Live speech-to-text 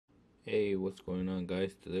Hey, what's going on,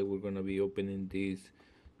 guys? Today we're gonna be opening these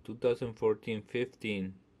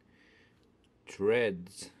 2014-15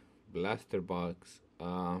 Threads blaster box.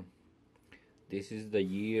 This is the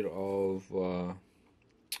year of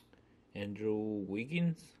Andrew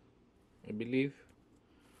Wiggins, I believe.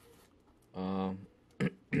 Um,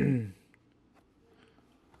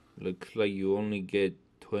 Looks like you only get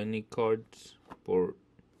 20 cards per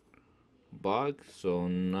box, so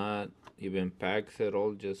not even packs at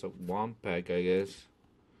all, just a one pack, I guess.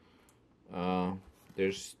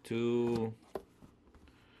 There's two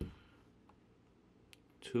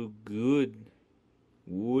good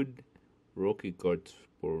wood rookie cards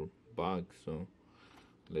per box, so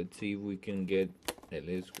let's see if we can get at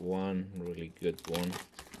least one really good one.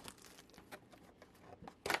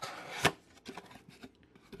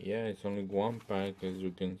 Yeah, it's only one pack, as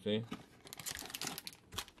you can see.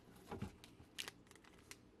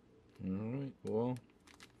 Alright, well,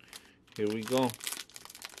 here we go.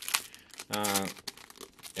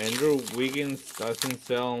 Andrew Wiggins doesn't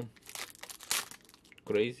sell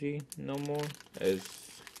crazy no more as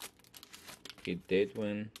he did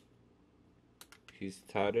when he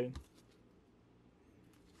started,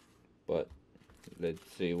 but let's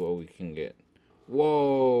see what we can get.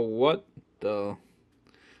 Whoa, what the?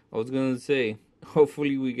 I was gonna say,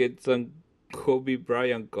 hopefully we get some Kobe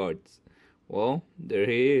Bryant cards. Well, there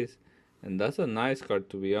he is. And that's a nice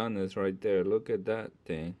card, to be honest, right there. Look at that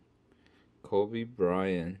thing. Kobe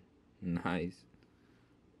Bryant. Nice.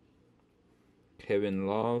 Kevin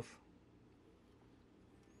Love.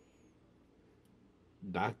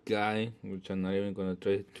 That guy, which I'm not even gonna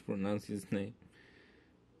try to pronounce his name.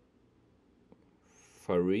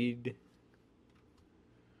 Farid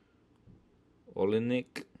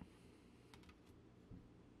Olenek.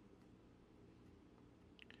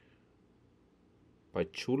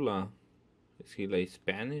 Pachula. Is he like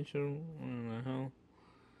Spanish or I don't know how?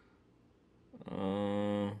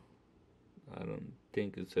 I don't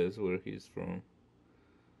think it says where he's from.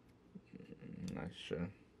 Not sure.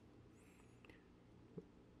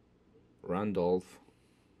 Randolph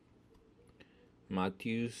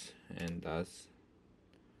Matthews, and that's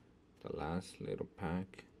the last little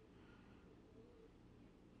pack.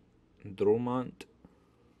 Drummond,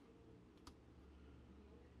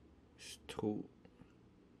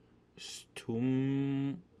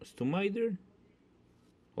 Stumider.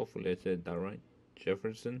 Hopefully I said that right.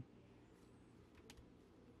 Jefferson.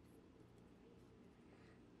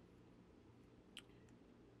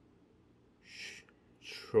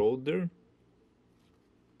 Schroeder.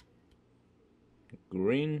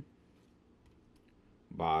 Green.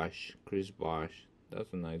 Bosch. Chris Bosch.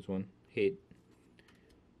 That's a nice one. Hit.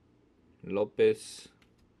 Lopez.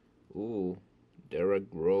 Ooh. Derek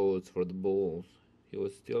Rose for the Bulls. He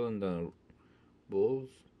was still in the Bulls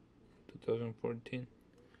 2014.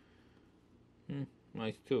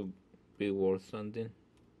 Might still be worth something.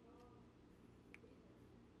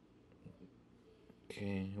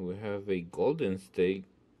 Okay, we have a Golden State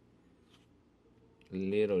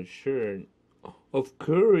little shirt of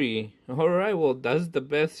Curry. Alright, well that's the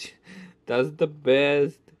best that's the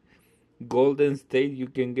best Golden State you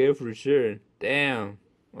can get for sure. Damn.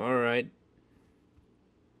 Alright.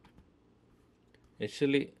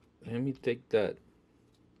 Actually, let me take that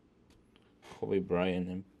Kobe Bryant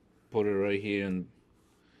and put it right here and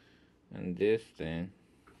this thing.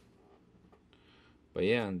 But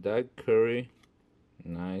yeah, that Curry,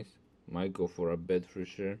 nice. Might go for a bet for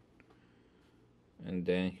sure. And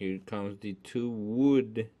then here comes the two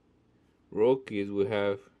wood rookies. We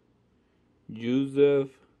have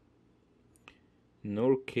Joseph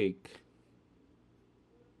Nurkic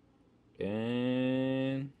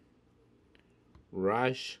and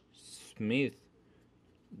Rush Smith.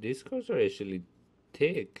 These cards are actually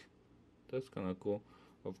thick. That's kind of cool.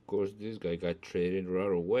 Of course, this guy got traded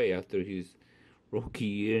right away after his rookie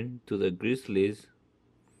year to the Grizzlies.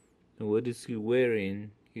 And what is he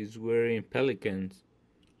wearing? He's wearing Pelicans.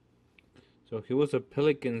 So he was a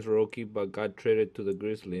Pelicans rookie but got traded to the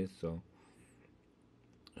Grizzlies. So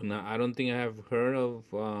now I don't think I have heard of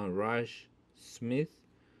Rush Smith.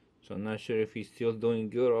 So I'm not sure if he's still doing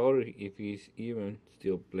good or if he's even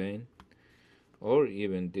still playing. Or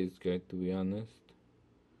even this guy, to be honest.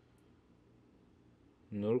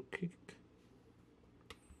 Nurkic.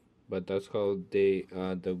 But that's how they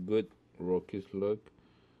the good rookies look.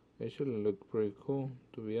 They should look pretty cool,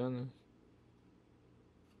 to be honest.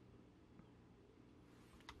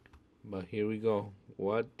 But here we go.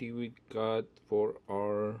 What do we got for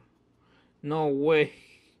our... No way!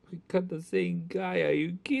 We got the same guy. Are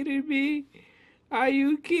you kidding me? Are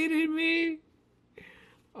you kidding me?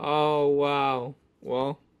 Oh, wow.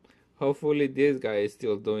 Well, Hopefully this guy is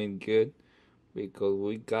still doing good because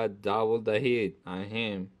we got double the hit on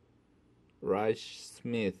him. Raj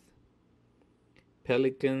Smith.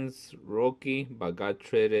 Pelicans rookie, but got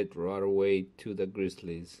traded right away to the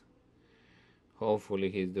Grizzlies. Hopefully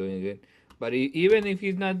he's doing good. But even if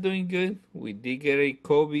he's not doing good, we did get a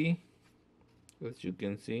Kobe, as you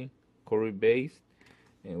can see, Corey base,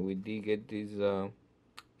 and we did get this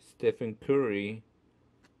Stephen Curry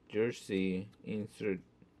jersey insert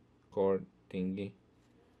card thingy.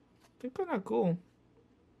 They're kind of cool.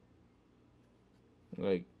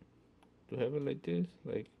 Like to have it like this,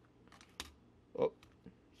 like, oh,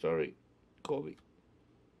 sorry, Kobe.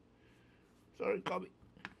 Sorry, Kobe.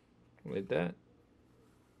 Like that.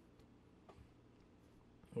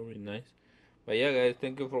 Very nice. But yeah, guys,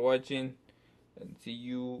 thank you for watching, and see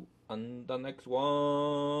you on the next one.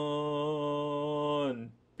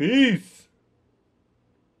 Peace.